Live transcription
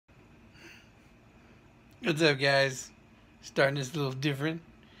What's up, guys? Starting this a little different.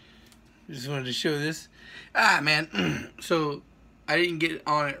 Just wanted to show this. Man. So, I didn't get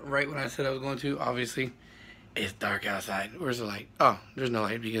on it right when I said I was going to. Obviously, it's dark outside. Where's the light? Oh, there's no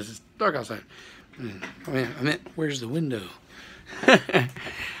light because it's dark outside. I meant, where's the window? Alright,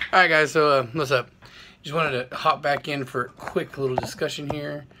 guys, so what's up? Just wanted to hop back in for a quick little discussion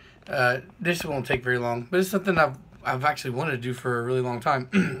here. This won't take very long, but it's something I've actually wanted to do for a really long time,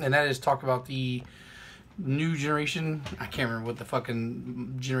 and that is talk about the new generation. I can't remember what the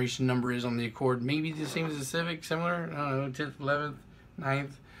fucking generation number is on the Accord. Maybe the same as the Civic, similar. I don't know, 10th, 11th,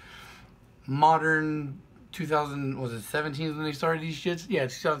 9th. Modern 2000, was it 17 when they started these shits? Yeah,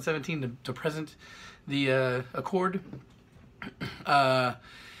 2017 to present. The Accord. A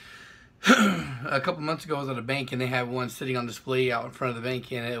couple months ago, I was at a bank and they had one sitting on display out in front of the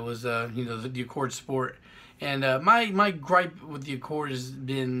bank, and it was the Accord Sport. And my gripe with the Accord has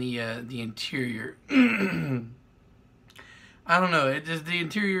been the interior. I don't know. It just, the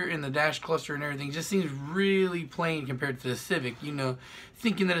interior and the dash cluster and everything just seems really plain compared to the Civic. You know,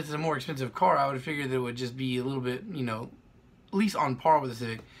 thinking that it's a more expensive car, I would have figured that it would just be a little bit, you know, at least on par with the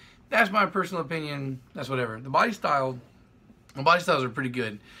Civic. That's my personal opinion. That's whatever. The body styles are pretty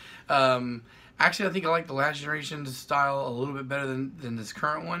good. Actually, I think I like the last generation's style a little bit better than this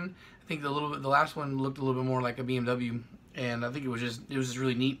current one. I think the last one looked a little bit more like a BMW, and I think it was just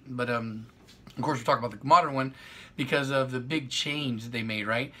really neat. But of course, we're talking about the modern one because of the big change they made,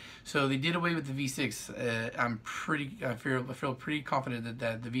 right? So they did away with the V6. I feel pretty confident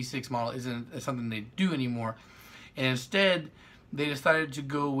that the V6 model isn't something they do anymore, and instead they decided to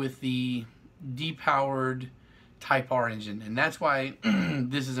go with the depowered Type R engine, and that's why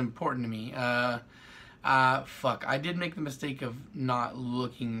this is important to me. Fuck, I did make the mistake of not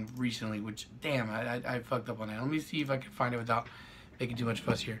looking recently, which, damn, I fucked up on that. Let me see if I can find it without making too much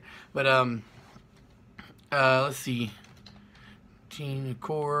fuss here. But, let's see. Gene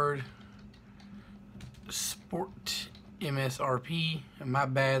Accord Sport MSRP. My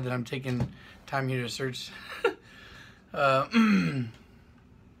bad that I'm taking time here to search.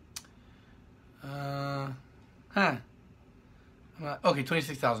 Okay,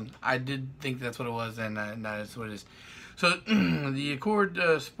 26,000. I did think that's what it was, and that's what it is. So the Accord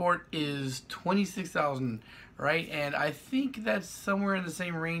Sport is 26,000, right? And I think that's somewhere in the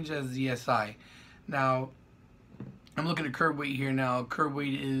same range as the SI. Now, I'm looking at curb weight here now. Curb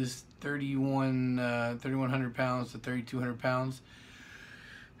weight is 3,100 pounds to 3,200 pounds.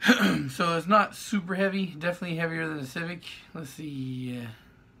 So it's not super heavy. Definitely heavier than the Civic. Let's see.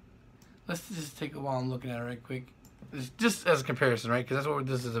 Let's just take a while I'm looking at it right quick. It's just as a comparison, right? Because that's what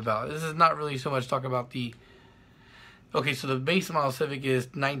this is about. This is not really so much talk about the... Okay, so the base model Civic is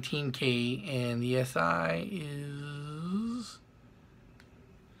 19K, and the SI is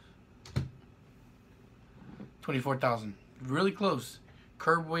 24,000. Really close.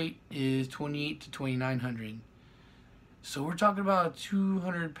 Curb weight is 28 to 2,900. So we're talking about a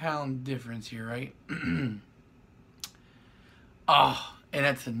 200-pound difference here, right? Oh, and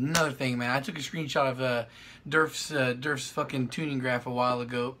that's another thing, man. I took a screenshot of Durf's fucking tuning graph a while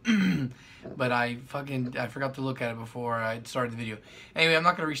ago, but I forgot to look at it before I started the video. Anyway, I'm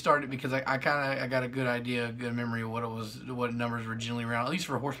not gonna restart it because I got a good idea, a good memory of what numbers were generally around, at least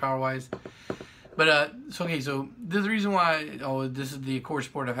for horsepower wise. But so the reason why this is the Accord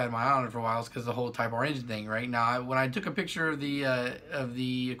Sport I've had my eye on it for a while is because the whole Type R engine thing, right? Now, when I took a picture of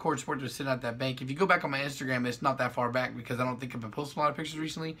the Accord Sport that was sitting at that bank, if you go back on my Instagram, it's not that far back because I don't think I've been posting a lot of pictures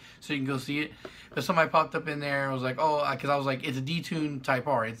recently, so you can go see it. But somebody popped up in there and was like, oh, because I was like, it's a detuned Type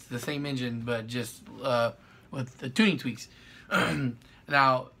R. It's the same engine, but just with the tuning tweaks.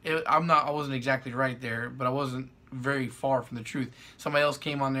 Now, I wasn't exactly right there, but I wasn't very far from the truth. Somebody else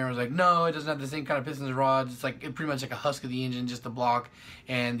came on there and was like, no, it doesn't have the same kind of pistons and rods. It's like pretty much like a husk of the engine, just a block,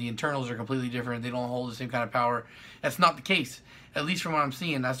 and the internals are completely different. They don't hold the same kind of power. That's not the case, at least from what I'm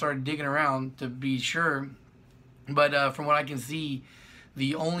seeing. I started digging around to be sure, but from what I can see,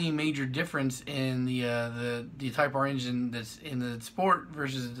 the only major difference in the Type R engine that's in the Sport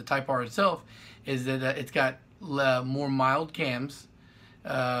versus the Type R itself is that it's got more mild cams,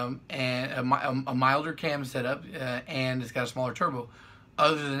 and a milder cam setup, and it's got a smaller turbo.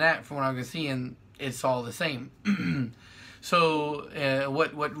 Other than that, from what I'm seeing, it's all the same. So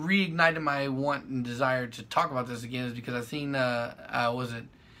what reignited my want and desire to talk about this again is because I've seen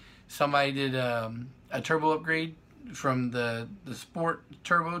somebody did a turbo upgrade from the Sport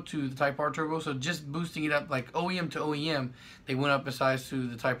turbo to the Type R turbo. So just boosting it up, like OEM to OEM, they went up a size to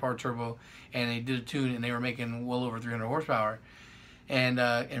the Type R turbo, and they did a tune, and they were making well over 300 horsepower. And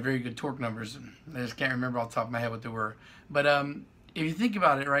very good torque numbers. I just can't remember off the top of my head what they were. But if you think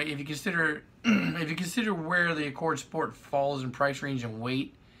about it, right, if you consider if you consider where the Accord Sport falls in price range and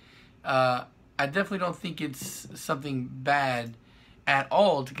weight, I definitely don't think it's something bad at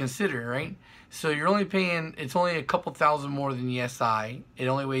all to consider, right? So you're only paying, it's only a couple thousand more than the SI. It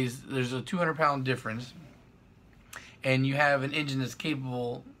only weighs, there's a 200-pound difference, and you have an engine that's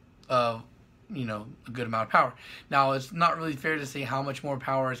capable of, you know, a good amount of power. Now, it's not really fair to say how much more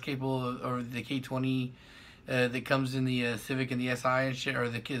power is capable of, or the K20 that comes in the Civic and the SI and shit, or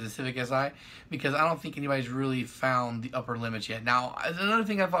the Civic SI, because I don't think anybody's really found the upper limits yet. Now, another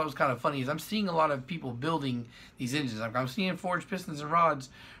thing I thought was kind of funny is I'm seeing a lot of people building these engines. Like, I'm seeing forged pistons and rods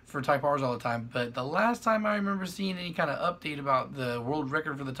for Type Rs all the time, but the last time I remember seeing any kind of update about the world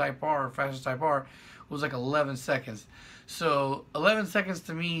record for the Type R, or fastest Type R, was like 11 seconds. So 11 seconds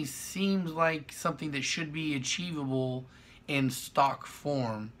to me seems like something that should be achievable in stock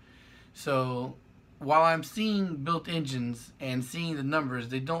form. So while I'm seeing built engines and seeing the numbers,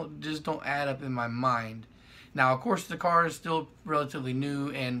 they don't add up in my mind. Now, of course, the car is still relatively new,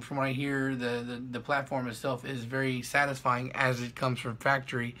 and from what I hear, the platform itself is very satisfying as it comes from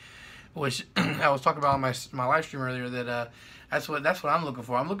factory, which I was talking about on my live stream earlier, that that's what I'm looking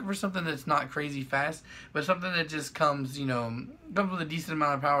for. I'm looking for something that's not crazy fast, but something that just comes, you know, comes with a decent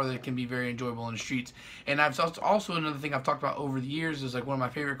amount of power that can be very enjoyable in the streets. And I've also, another thing I've talked about over the years is, like, one of my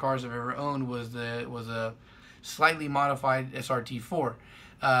favorite cars I've ever owned was a slightly modified SRT4.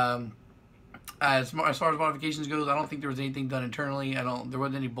 As far as modifications goes, I don't think there was anything done internally. There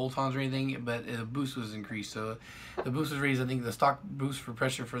wasn't any bolt-ons or anything, but the boost was increased. So the boost was raised. I think the stock boost for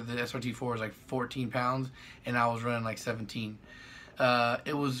pressure for the SRT4 was like 14 pounds, and I was running like 17.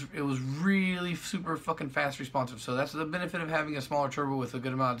 It was really super fucking fast responsive. So that's the benefit of having a smaller turbo with a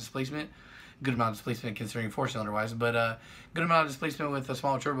good amount of displacement. Good amount of displacement considering 4-cylinder wise, but good amount of displacement with a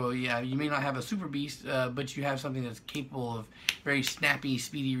smaller turbo. Yeah, you may not have a super beast, but you have something that's capable of very snappy,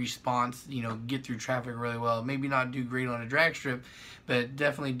 speedy response. You know, get through traffic really well. Maybe not do great on a drag strip, but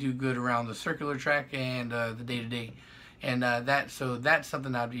definitely do good around the circular track and the day-to-day. And that's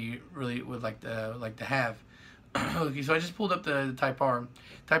something I'd would like to have. Okay, so I just pulled up the Type R.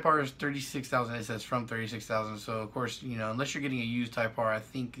 Type R is 36,000. It says from 36,000. So of course, you know, unless you're getting a used Type R, I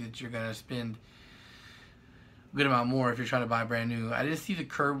think that you're gonna spend a good amount more if you're trying to buy brand new. I didn't see the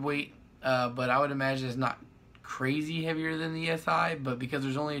curb weight, but I would imagine it's not crazy heavier than the SI. But because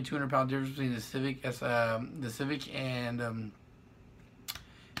there's only a 200-pound difference between the Civic and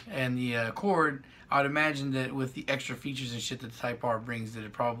the Accord, I would imagine that with the extra features and shit that the Type R brings, that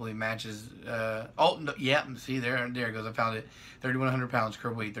it probably matches. Oh, no, yeah, see, there it goes. I found it. 3,100 pounds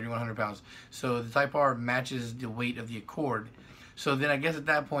curb weight, 3,100 pounds. So the Type R matches the weight of the Accord. So then I guess at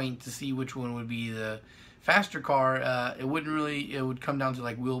that point, to see which one would be the faster car, it would come down to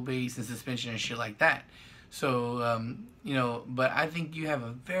like wheelbase and suspension and shit like that. So, you know, but I think you have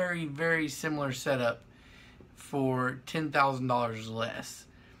a very, very similar setup for $10,000 less.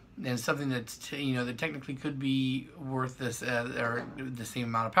 And something that's, you know, that technically could be worth this or the same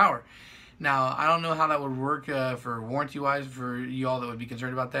amount of power. Now, I don't know how that would work for warranty-wise for you all that would be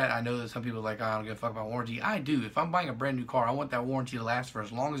concerned about that. I know that some people are like, oh, I don't give a fuck about warranty. I do. If I'm buying a brand new car, I want that warranty to last for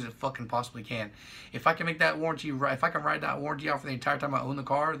as long as it fucking possibly can. If I can make that warranty, if I can ride that warranty out for the entire time I own the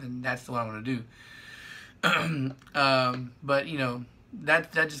car, then that's what I'm going to do. But, you know,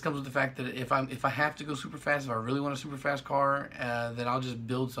 that just comes with the fact that if I have to go super fast, if I really want a super fast car, then I'll just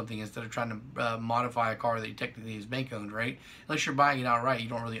build something instead of trying to modify a car that technically is bank owned, right? Unless you're buying it outright, you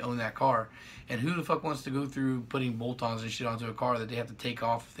don't really own that car. And who the fuck wants to go through putting bolt-ons and shit onto a car that they have to take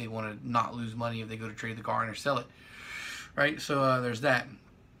off if they want to not lose money if they go to trade the car in or sell it, right? So there's that.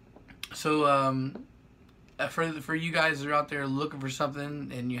 So for you guys that are out there looking for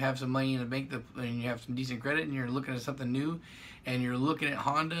something and you have some money in the bank and you have some decent credit and you're looking at something new and you're looking at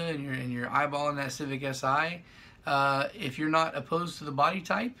Honda and you're eyeballing that Civic Si, if you're not opposed to the body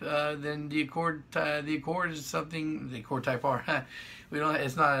type, then the Accord is something. The Accord Type R,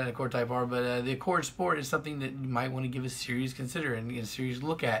 it's not an Accord Type R, but the Accord Sport is something that you might want to give a serious consider and a serious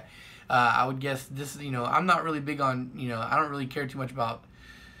look at. I would guess this. You know, I'm not really big on. You know, I don't really care too much about.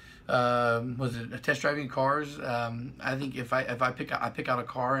 Test driving cars. I think if I pick out a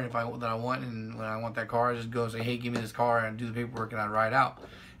car and that I want, and when I want that car, I just go and say, hey, give me this car, and do the paperwork, and I ride out.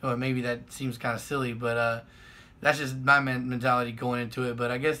 You know, maybe that seems kind of silly, but that's just my mentality going into it.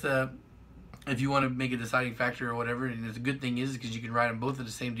 But I guess if you want to make a deciding factor or whatever, and the good thing is because you can ride them both at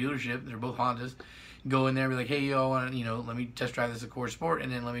the same dealership. They're both Hondas. Go in there and be like, hey, yo, I want to, you know, let me test drive this Accord Sport,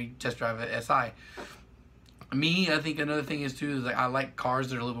 and then let me test drive a SI. Me, I think another thing is too is like I like cars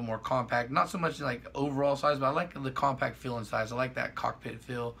that are a little bit more compact. Not so much like overall size, but I like the compact feel inside. I like that cockpit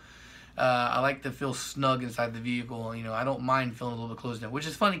feel. I like to feel snug inside the vehicle. You know, I don't mind feeling a little bit closed in, which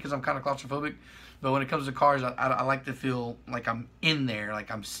is funny because I'm kind of claustrophobic. But when it comes to cars, I like to feel like I'm in there,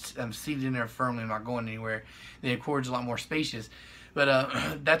 like I'm seated in there firmly. I'm not going anywhere. The Accord's a lot more spacious.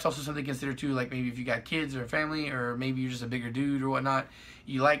 But that's also something to consider too, like maybe if you got kids or a family, or maybe you're just a bigger dude or whatnot,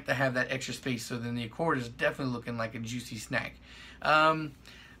 you like to have that extra space. So then the Accord is definitely looking like a juicy snack.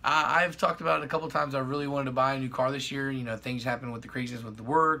 I've talked about it a couple times. I really wanted to buy a new car this year. You know, things happen with the craziness with the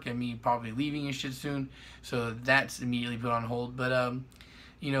work and me probably leaving and shit soon. So that's immediately put on hold. But,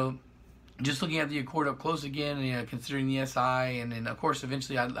 you know, just looking at the Accord up close again, and, you know, considering the SI, and then of course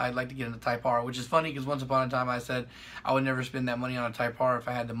eventually I'd like to get into Type R, which is funny because once upon a time I said I would never spend that money on a Type R. If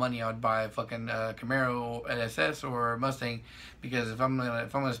I had the money, I would buy a fucking Camaro SS or Mustang, because if I'm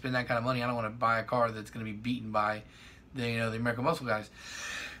gonna spend that kind of money, I don't want to buy a car that's gonna be beaten by the the American Muscle guys.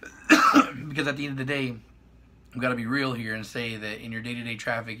 Because at the end of the day, we've got to be real here and say that in your day-to-day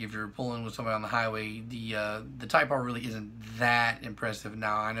traffic, if you're pulling with somebody on the highway, the Type R really isn't that impressive.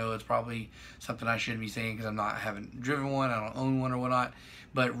 Now, I know it's probably something I shouldn't be saying because I haven't driven one, I don't own one or whatnot.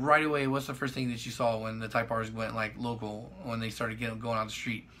 But right away, what's the first thing that you saw when the Type Rs went like local, when they started going on the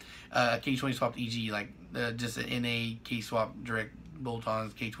street? K20 swapped EG, like just an NA K-swap direct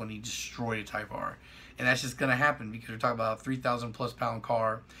bolt-ons. K20 destroyed a Type R. And that's just going to happen because we're talking about a 3,000 plus pound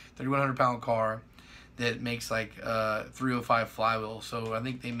car, 3,100 pound car that makes like 305 flywheel. So I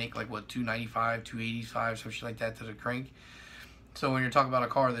think they make like what, 295, 285, some shit like that to the crank. So when you're talking about a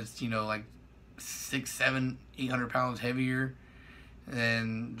car that's, you know, like 6, 7, 800 pounds heavier,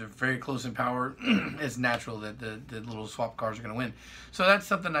 and they're very close in power, it's natural that the little swap cars are going to win. So that's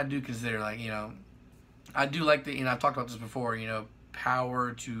something I do consider. Like, you know, I do like the, you know, I've talked about this before, you know,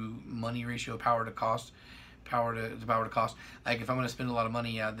 power to money ratio, power to cost, power to cost. Like if I'm going to spend a lot of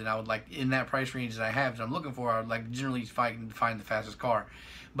money, then I would like, in that price range that I have that I'm looking for, I would like generally find the fastest car.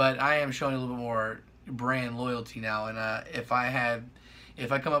 But I am showing a little bit more brand loyalty now, and if I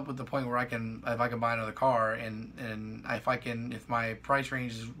come up with the point where if I can buy another car, and if my price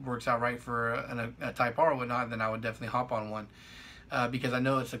range works out right for a Type R or whatnot, then I would definitely hop on one. Because I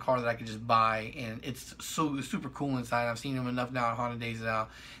know it's a car that I could just buy, and it's so super cool inside. I've seen them enough now at Honda Days now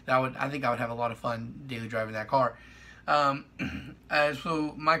that I think I would have a lot of fun daily driving that car.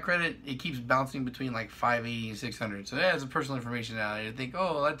 So my credit, it keeps bouncing between like 580 and 600. So that's a personal information out there to think,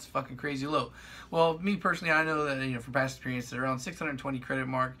 oh, that's fucking crazy low. Well, me personally, I know that, you know, from past experience, that around 620 credit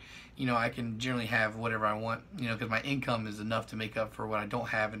mark, you know, I can generally have whatever I want, you know, because my income is enough to make up for what I don't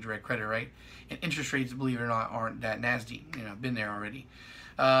have in direct credit, right? And interest rates, believe it or not, aren't that nasty. You know, I've been there already.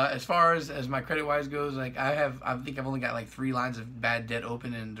 As far as my credit wise goes, like I think I've only got like 3 lines of bad debt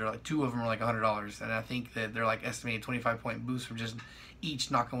open, and they're like 2 of them are like $100, and I think that they're like estimated 25-point boosts from just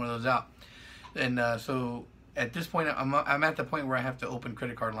each knocking one of those out. And so at this point, I'm at the point where I have to open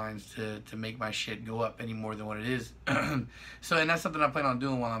credit card lines to make my shit go up any more than what it is. So, and that's something I plan on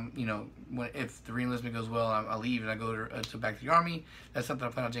doing while I'm, you know, if the reenlistment goes well, I leave and I go to back to the Army. That's something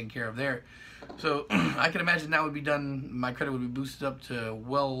I plan on taking care of there. So I can imagine that would be done. My credit would be boosted up to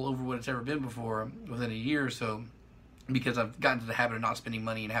well over what it's ever been before within a year or so, because I've gotten to the habit of not spending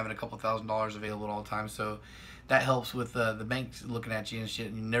money and having a couple $1,000s available at all times. So that helps with the banks looking at you and shit.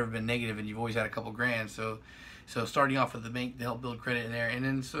 And you've never been negative, and you've always had a couple grand. So starting off with the bank to help build credit in there, and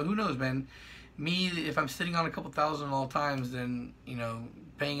then so who knows, man. Me, if I'm sitting on a couple $1,000 at all times, then, you know,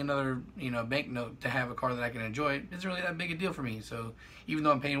 paying another, you know, banknote to have a car that I can enjoy isn't really that big a deal for me. So even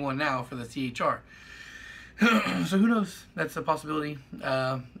though I'm paying one now for the CHR, so who knows? That's a possibility. Maybe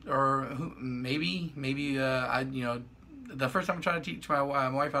I, you know, the first time I tried to teach my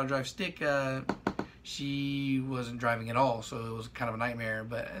wife how to drive stick, she wasn't driving at all, so it was kind of a nightmare.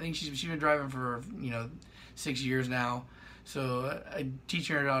 But I think she's been driving for, you know, 6 years now. So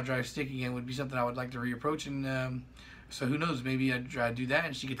teaching her how to drive stick again would be something I would like to reapproach, and so who knows, maybe I'd do that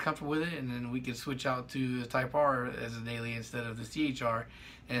and she get comfortable with it, and then we could switch out to the Type R as a daily instead of the CHR,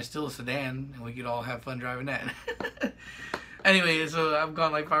 and it's still a sedan, and we could all have fun driving that. Anyway, so I've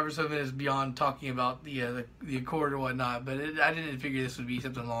gone like 5 or so minutes beyond talking about the Accord or whatnot, but I didn't figure this would be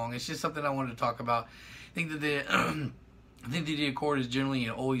something long. It's just something I wanted to talk about. I think that the Accord is generally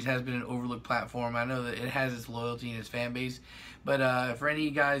and always has been an overlooked platform. I know that it has its loyalty and its fan base, but for any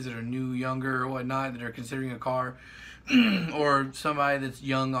guys that are new, younger, or whatnot, that are considering a car, or somebody that's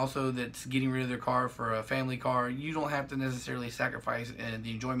young also that's getting rid of their car for a family car, you don't have to necessarily sacrifice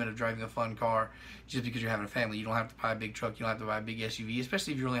the enjoyment of driving a fun car just because you're having a family. You don't have to buy a big truck, you don't have to buy a big SUV,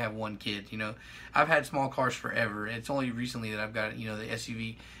 especially if you only have one kid. You know, I've had small cars forever. It's only recently that I've got, you know, the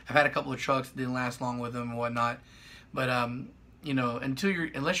SUV. I've had a couple of trucks that didn't last long with them and whatnot, but you know,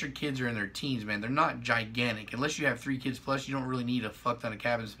 unless your kids are in their teens, man, they're not gigantic. Unless you have 3 kids plus, you don't really need a fuck ton of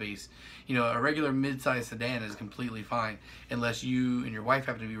cabin space. You know, a regular mid-size sedan is completely fine, unless you and your wife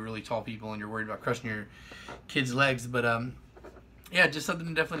happen to be really tall people and you're worried about crushing your kids' legs. But yeah, just something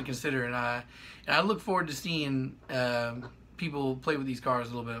to definitely consider. And I look forward to seeing people play with these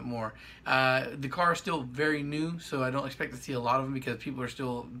cars a little bit more. The car is still very new, so I don't expect to see a lot of them because people are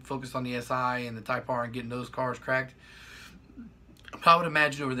still focused on the SI and the Type R and getting those cars cracked. I would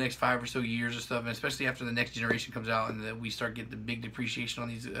imagine over the next 5 or so years or stuff, and especially after the next generation comes out and that we start getting the big depreciation on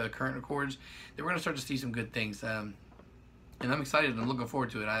these current Accords, that we're going to start to see some good things. And I'm excited. I'm looking forward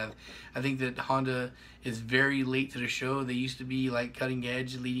to it. I think that Honda is very late to the show. They used to be like cutting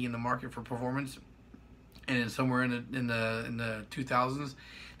edge, leading in the market for performance, and then somewhere in the 2000s,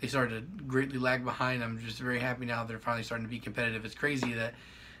 they started to greatly lag behind. I'm just very happy now they're finally starting to be competitive. It's crazy that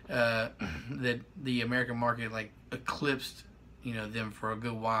that the American market like eclipsed, you know, them for a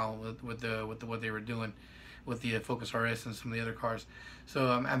good while with what they were doing with the Focus RS and some of the other cars. So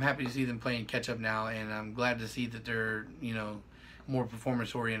I'm happy to see them playing catch up now, and I'm glad to see that they're, you know, more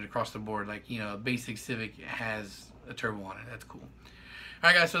performance oriented across the board. Like, you know, a basic Civic has a turbo on it. That's cool. All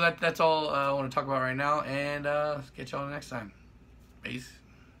right, guys. So that's all I want to talk about right now, and catch y'all next time. Peace.